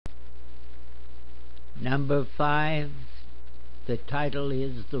Number 5, the title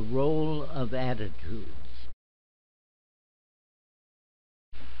is The Role of Attitudes.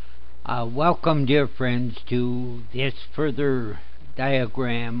 Welcome, dear friends, to this further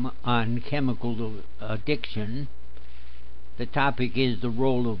diagram on chemical addiction. The topic is the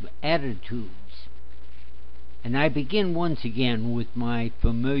role of attitudes. And I begin once again with my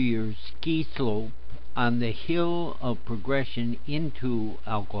familiar ski slope on the hill of progression into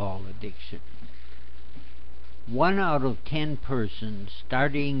alcohol addiction. 1 out of 10 persons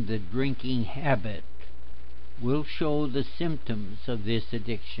starting the drinking habit will show the symptoms of this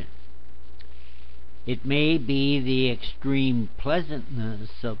addiction. It may be the extreme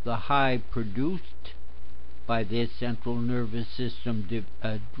pleasantness of the high produced by this central nervous system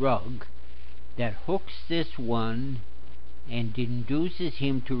drug that hooks this one and induces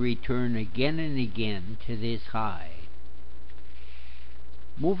him to return again and again to this high.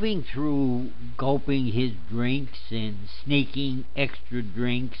 Moving through gulping his drinks and sneaking extra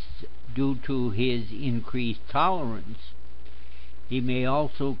drinks due to his increased tolerance, he may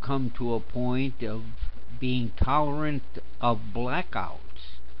also come to a point of being tolerant of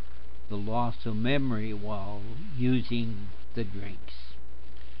blackouts, the loss of memory while using the drinks.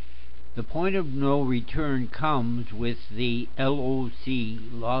 The point of no return comes with the LOC,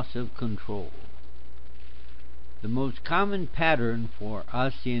 loss of control. The most common pattern for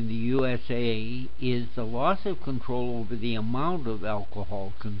us in the USA is the loss of control over the amount of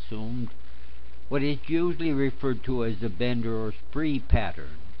alcohol consumed, what is usually referred to as the bender or spree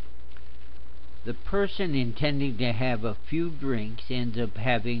pattern. The person intending to have a few drinks ends up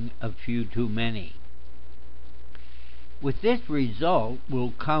having a few too many. With this result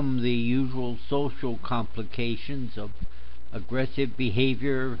will come the usual social complications of aggressive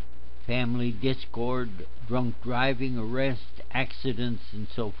behavior, family discord, drunk driving, arrests, accidents, and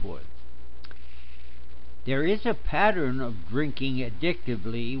so forth. There is a pattern of drinking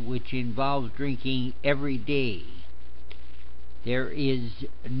addictively which involves drinking every day. There is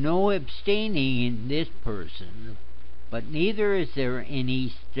no abstaining in this person, but neither is there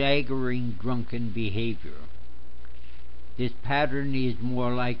any staggering drunken behavior. This pattern is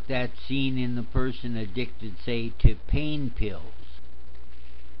more like that seen in the person addicted, say, to pain pills.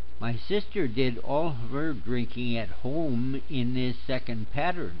 My sister did all of her drinking at home in this second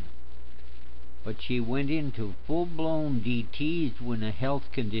pattern, but she went into full-blown DTs when a health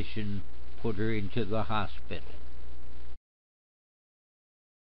condition put her into the hospital.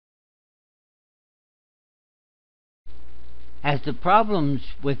 As the problems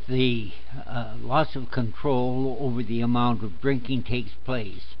with the loss of control over the amount of drinking takes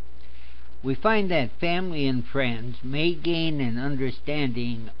place, we find that family and friends may gain an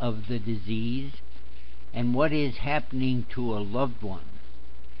understanding of the disease and what is happening to a loved one,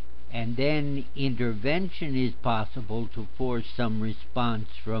 and then intervention is possible to force some response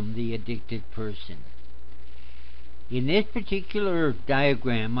from the addicted person. In this particular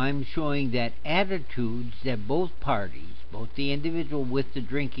diagram, I'm showing that attitudes that both parties, both the individual with the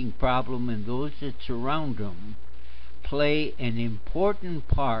drinking problem and those that surround him, play an important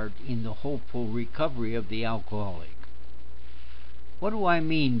part in the hopeful recovery of the alcoholic. What do I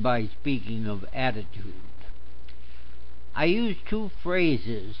mean by speaking of attitude? I use 2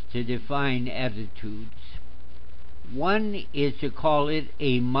 phrases to define attitudes. One is to call it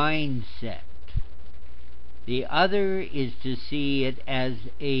a mindset. The other is to see it as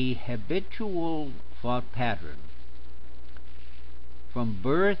a habitual thought pattern. From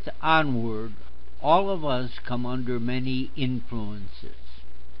birth onward, all of us come under many influences.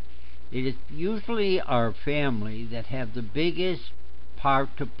 It is usually our family that have the biggest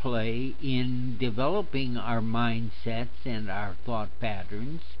part to play in developing our mindsets and our thought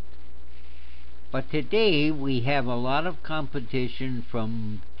patterns. But today we have a lot of competition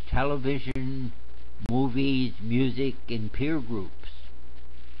from television, movies, music, and peer groups.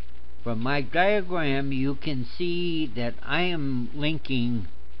 From my diagram, you can see that I am linking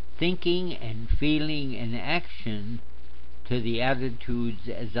thinking and feeling and action to the attitudes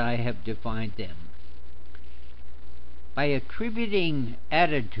as I have defined them. By attributing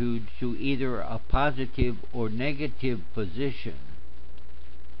attitudes to either a positive or negative position,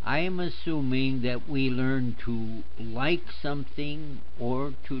 I am assuming that we learn to like something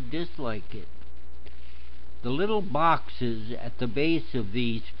or to dislike it. The little boxes at the base of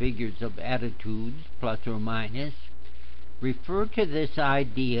these figures of attitudes, plus or minus, refer to this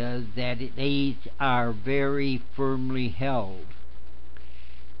idea that these are very firmly held.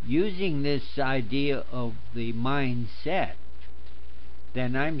 Using this idea of the mindset,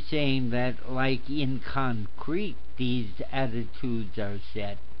 then I'm saying that like in concrete these attitudes are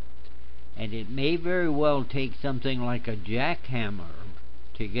set, and it may very well take something like a jackhammer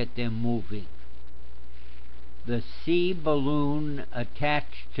to get them moving. The sea balloon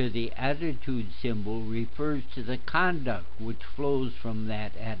attached to the attitude symbol refers to the conduct which flows from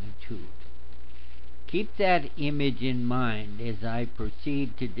that attitude. Keep that image in mind as I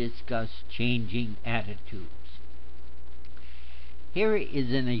proceed to discuss changing attitudes. Here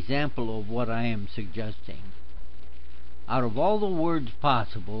is an example of what I am suggesting. Out of all the words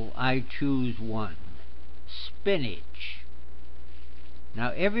possible, I choose one: spinach.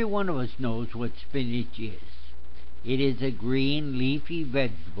 Now, every one of us knows what spinach is. It is a green, leafy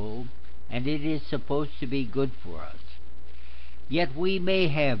vegetable, and it is supposed to be good for us. Yet we may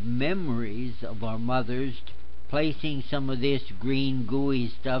have memories of our mothers placing some of this green, gooey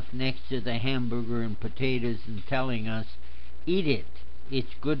stuff next to the hamburger and potatoes and telling us, "Eat it,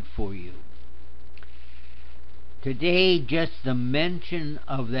 it's good for you." Today, just the mention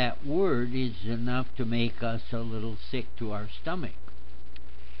of that word is enough to make us a little sick to our stomach.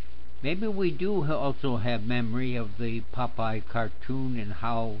 Maybe we do also have memory of the Popeye cartoon and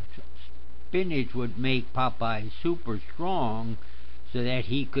how spinach would make Popeye super strong so that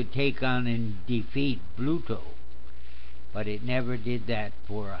he could take on and defeat Bluto. But it never did that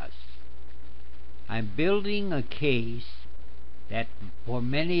for us. I'm building a case that for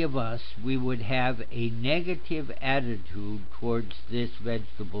many of us we would have a negative attitude towards this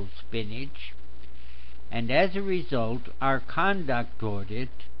vegetable spinach, and as a result our conduct toward it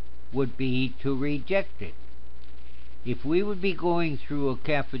would be to reject it. If we would be going through a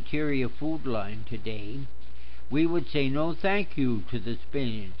cafeteria food line today, we would say no thank you to the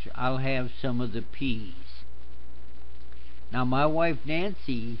spinach, I'll have some of the peas. Now, my wife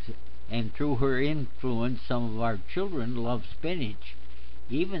Nancy, and through her influence some of our children, love spinach,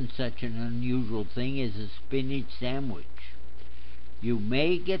 even such an unusual thing as a spinach sandwich. You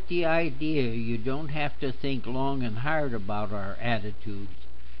may get the idea you don't have to think long and hard about our attitudes.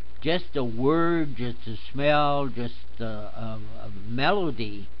 Just a word, just a smell, just a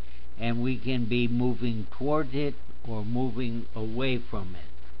melody, and we can be moving toward it or moving away from it.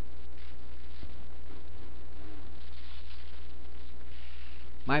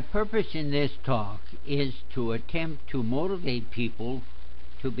 My purpose in this talk is to attempt to motivate people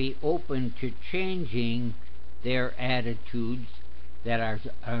to be open to changing their attitudes that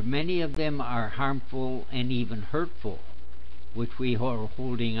are many of them are harmful and even hurtful, which we are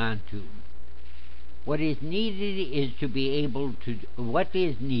holding on to. What is needed to be able to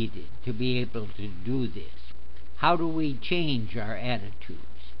do this? How do we change our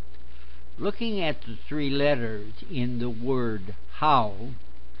attitudes? Looking at the three letters in the word how,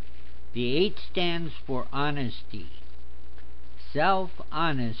 the H stands for honesty.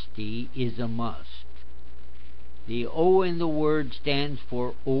 Self-honesty is a must. The O in the word stands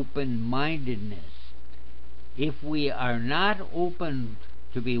for open-mindedness. If we are not open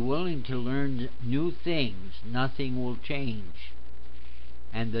to be willing to learn new things, nothing will change.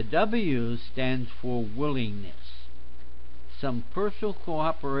 And the W stands for willingness. Some personal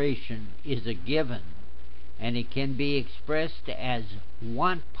cooperation is a given, and it can be expressed as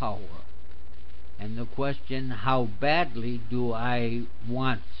want power. And the question, how badly do I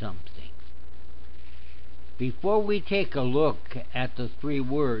want something? Before we take a look at the three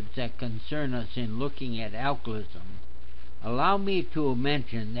words that concern us in looking at alcoholism, allow me to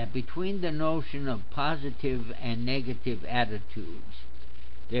mention that between the notion of positive and negative attitudes,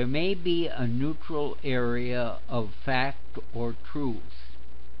 there may be a neutral area of fact or truth.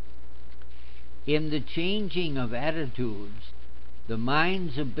 In the changing of attitudes, the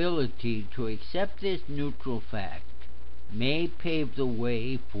mind's ability to accept this neutral fact may pave the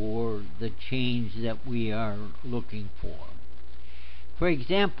way for the change that we are looking for. For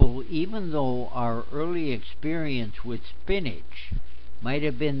example, even though our early experience with spinach might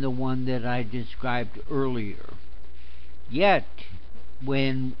have been the one that I described earlier, yet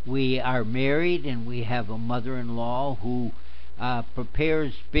when we are married and we have a mother-in-law who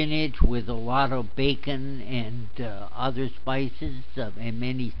prepares spinach with a lot of bacon and other spices and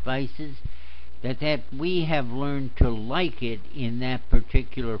many spices, that we have learned to like it in that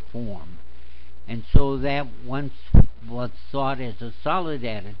particular form. And so that once was thought as a solid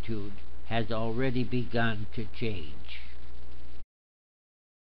attitude has already begun to change.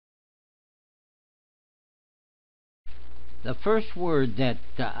 The first word that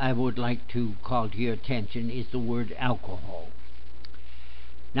I would like to call to your attention is the word alcohol.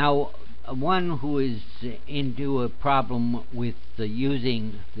 Now, one who is into a problem with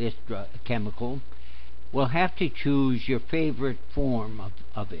using this chemical will have to choose your favorite form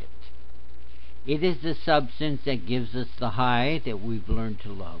of it. It is the substance that gives us the high that we've learned to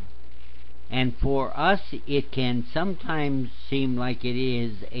love. And for us, it can sometimes seem like it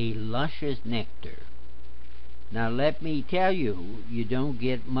is a luscious nectar. Now, let me tell you, you don't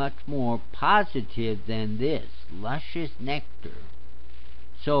get much more positive than this luscious nectar.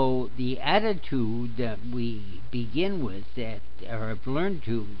 So, the attitude that we begin with, that or have learned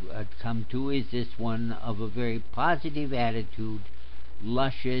to come to, is this one of a very positive attitude,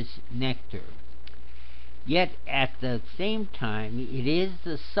 luscious nectar. Yet, at the same time, it is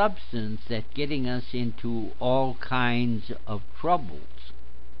the substance that's getting us into all kinds of troubles.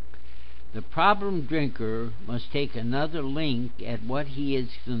 The problem drinker must take another link at what he is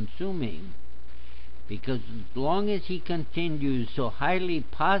consuming, because as long as he continues so highly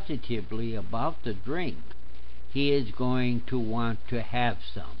positively about the drink, he is going to want to have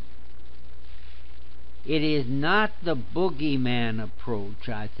some. It is not the boogeyman approach,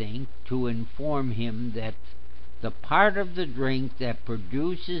 I think, to inform him that the part of the drink that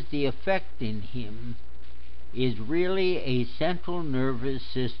produces the effect in him is really a central nervous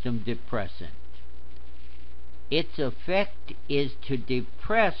system depressant. Its effect is to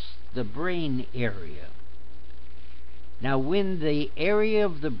depress the brain area. Now, when the area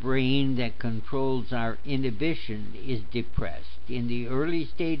of the brain that controls our inhibition is depressed in the early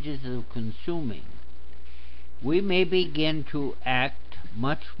stages of consuming, we may begin to act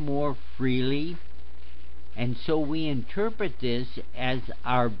much more freely, and so we interpret this as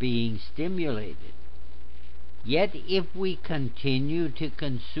our being stimulated. Yet if we continue to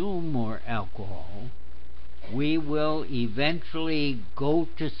consume more alcohol, we will eventually go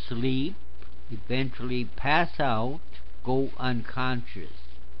to sleep, eventually pass out, go unconscious.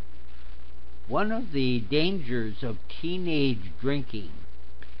 One of the dangers of teenage drinking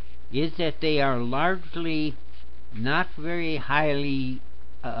is that they are largely not very highly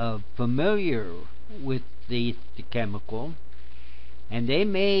familiar with the chemical, and they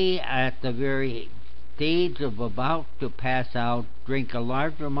may, at the very stage of about to pass out, drink a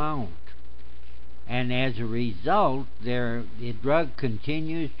large amount, and as a result the drug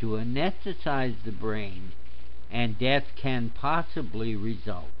continues to anesthetize the brain, and death can possibly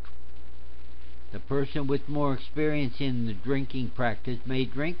result. The person with more experience in the drinking practice may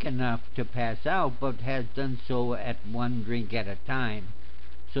drink enough to pass out, but has done so at one drink at a time,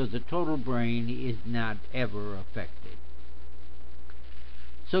 so the total brain is not ever affected.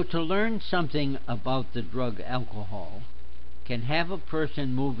 So to learn something about the drug alcohol can have a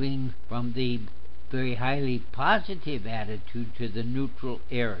person moving from the very highly positive attitude to the neutral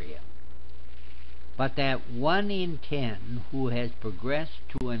area. But that 1 in 10 who has progressed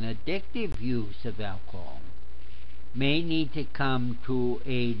to an addictive use of alcohol may need to come to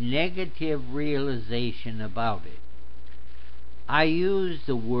a negative realization about it. I use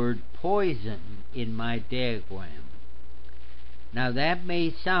the word poison in my diagram. Now that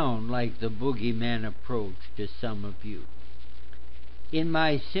may sound like the boogeyman approach to some of you. In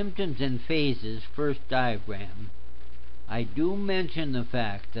my symptoms and phases first diagram, I do mention the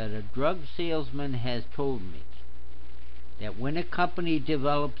fact that a drug salesman has told me that when a company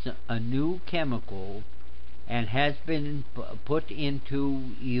develops a new chemical and has been put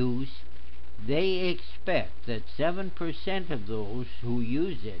into use, they expect that 7% of those who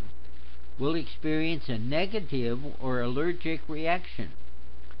use it will experience a negative or allergic reaction.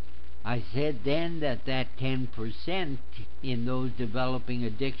 I said then that 10% in those developing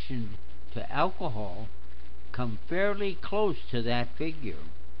addiction to alcohol come fairly close to that figure.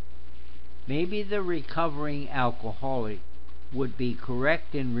 Maybe the recovering alcoholic would be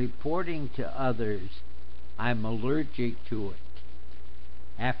correct in reporting to others, "I'm allergic to it."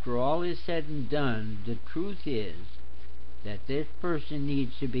 After all is said and done, the truth is that this person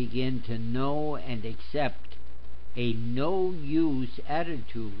needs to begin to know and accept a no-use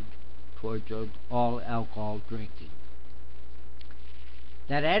attitude towards all alcohol drinking.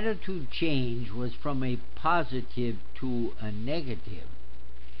 That attitude change was from a positive to a negative.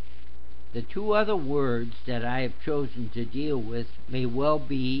 The two other words that I have chosen to deal with may well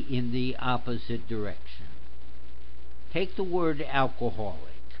be in the opposite direction. Take the word alcoholic.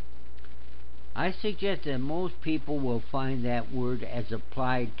 I suggest that most people will find that word as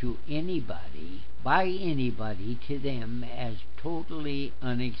applied to anybody, by anybody, to them as totally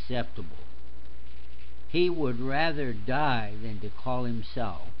unacceptable. He would rather die than to call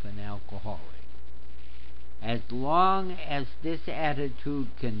himself an alcoholic. As long as this attitude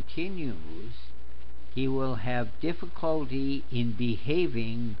continues, he will have difficulty in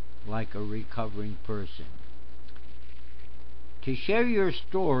behaving like a recovering person. To share your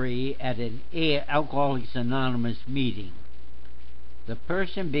story at an Alcoholics Anonymous meeting, the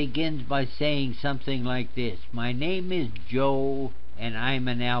person begins by saying something like this: "My name is Joe and I'm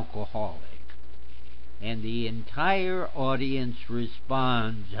an alcoholic." and the entire audience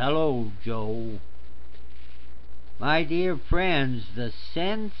responds, "Hello, Joe." My dear friends, the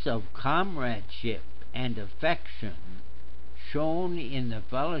sense of comradeship and affection shown in the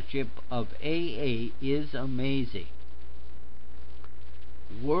fellowship of AA is amazing.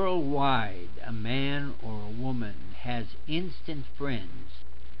 Worldwide, a man or a woman has instant friends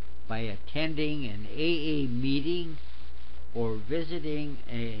by attending an AA meeting or visiting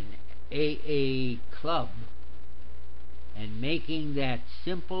an AA club and making that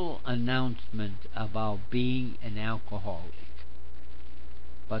simple announcement about being an alcoholic.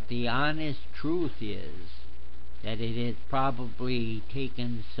 But the honest truth is that it has probably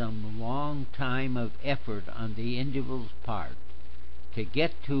taken some long time of effort on the individual's part to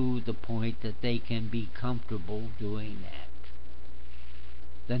get to the point that they can be comfortable doing that.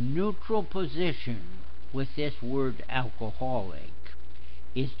 The neutral position with this word alcoholic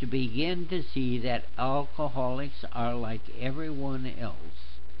is to begin to see that alcoholics are like everyone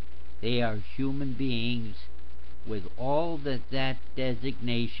else. They are human beings with all that that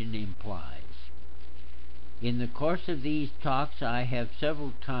designation implies. In the course of these talks, I have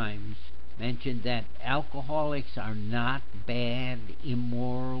several times mentioned that alcoholics are not bad,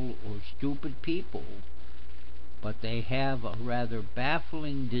 immoral, or stupid people, but they have a rather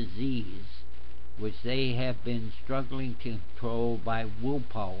baffling disease which they have been struggling to control by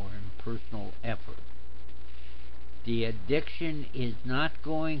willpower and personal effort. The addiction is not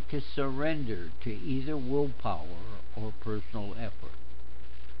going to surrender to either willpower or personal effort.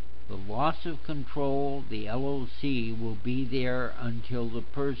 The loss of control, the LOC, will be there until the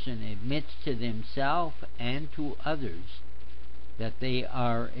person admits to themselves and to others that they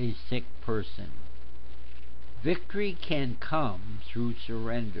are a sick person. Victory can come through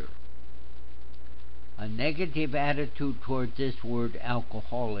surrender. A negative attitude towards this word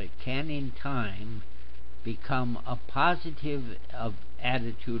alcoholic can in time become a positive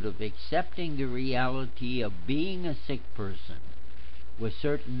attitude of accepting the reality of being a sick person with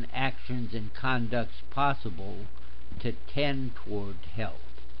certain actions and conducts possible to tend toward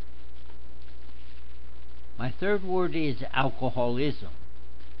health. My third word is alcoholism.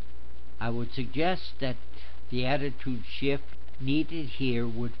 I would suggest that the attitude shift needed here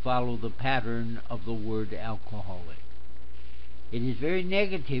would follow the pattern of the word alcoholic. It is very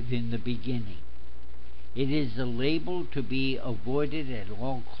negative in the beginning. It is a label to be avoided at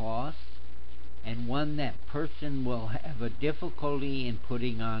all costs, and one that person will have a difficulty in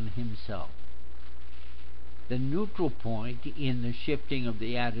putting on himself. The neutral point in the shifting of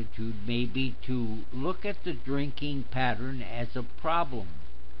the attitude may be to look at the drinking pattern as a problem,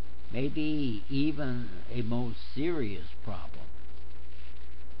 maybe even a most serious problem.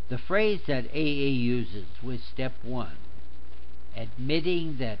 The phrase that AA uses with step 1,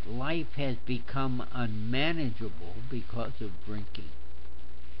 admitting that life has become unmanageable because of drinking,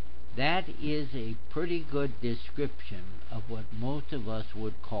 that is a pretty good description of what most of us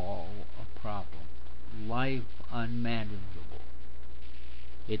would call a problem. Life unmanageable.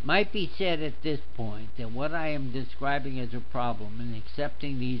 It might be said at this point that what I am describing as a problem and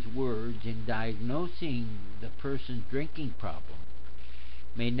accepting these words in diagnosing the person's drinking problem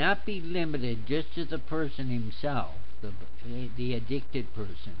may not be limited just to the person himself, the addicted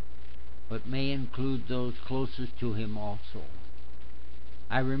person, but may include those closest to him also.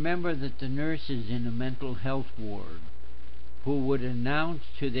 I remember that the nurses in a mental health ward who would announce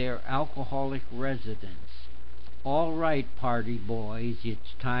to their alcoholic residents, "All right, party boys,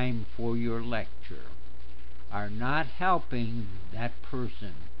 it's time for your lecture," are not helping that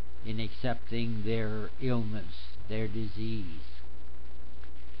person in accepting their illness, their disease.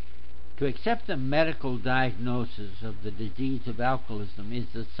 To accept the medical diagnosis of the disease of alcoholism is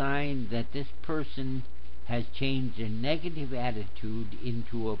the sign that this person has changed a negative attitude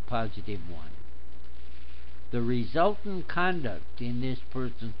into a positive one. The resultant conduct in this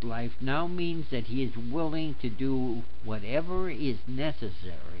person's life now means that he is willing to do whatever is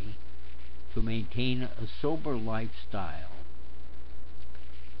necessary to maintain a sober lifestyle.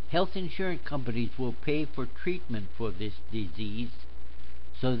 Health insurance companies will pay for treatment for this disease,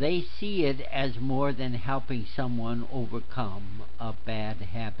 so they see it as more than helping someone overcome a bad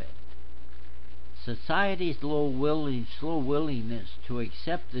habit. Society's slow willingness to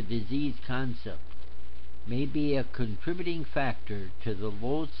accept the disease concept may be a contributing factor to the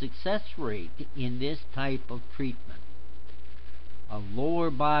low success rate in this type of treatment. A lower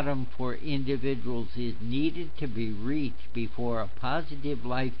bottom for individuals is needed to be reached before a positive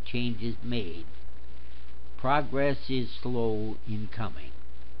life change is made. Progress is slow in coming.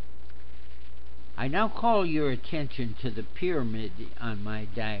 I now call your attention to the pyramid on my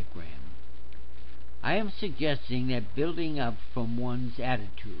diagram. I am suggesting that building up from one's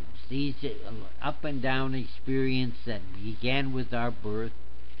attitudes, these up and down experience that began with our birth,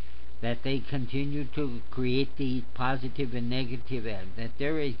 that they continue to create these positive and negative, that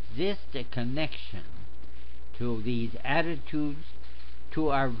there exists a connection to these attitudes, to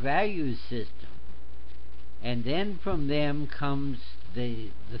our value system, and then from them comes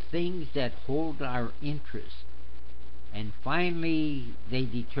the things that hold our interest, and finally they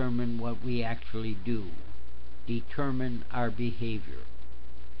determine what we actually do, determine our behavior.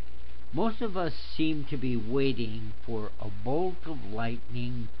 Most of us seem to be waiting for a bolt of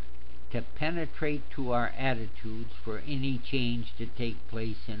lightning to penetrate to our attitudes for any change to take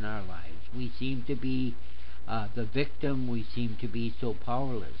place in our lives. We seem to be the victim. We seem to be so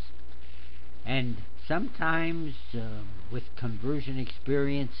powerless. And sometimes with conversion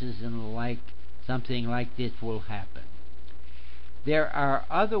experiences and the like, something like this will happen. There are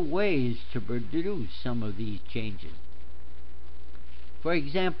other ways to produce some of these changes. For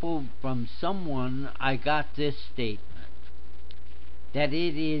example, from someone I got this statement, that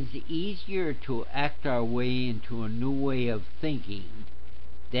it is easier to act our way into a new way of thinking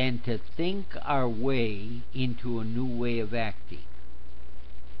than to think our way into a new way of acting.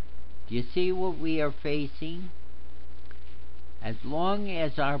 Do you see what we are facing? As long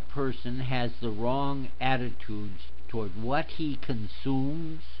as our person has the wrong attitudes toward what he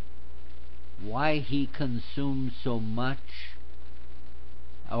consumes, why he consumes so much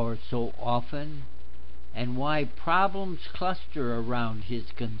or so often, and why problems cluster around his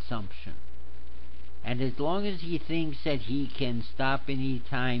consumption, and as long as he thinks that he can stop any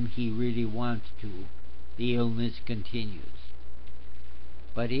time he really wants to, the illness continues.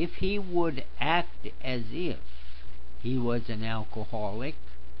 But if he would act as if he was an alcoholic,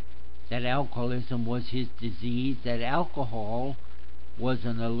 that alcoholism was his disease, that alcohol was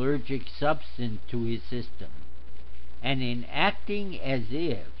an allergic substance to his system, and in acting as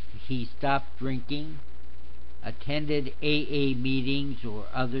if he stopped drinking, attended AA meetings or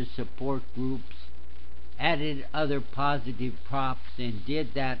other support groups, added other positive props, and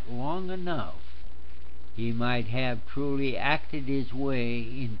did that long enough, he might have truly acted his way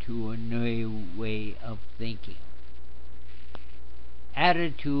into a new way of thinking.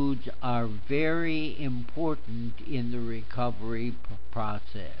 Attitudes are very important in the recovery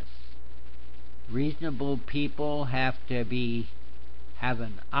process. Reasonable people have to have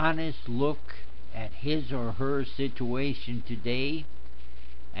an honest look at his or her situation today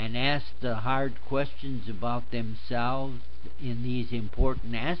and ask the hard questions about themselves in these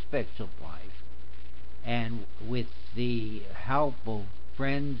important aspects of life, and with the help of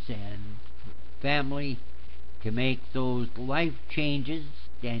friends and family to make those life changes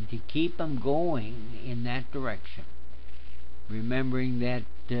and to keep them going in that direction, remembering that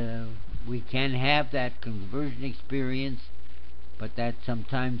we can have that conversion experience, but that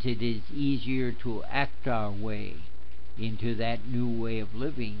sometimes it is easier to act our way into that new way of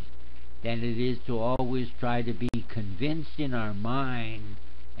living than it is to always try to be convinced in our mind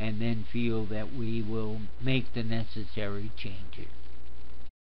and then feel that we will make the necessary changes.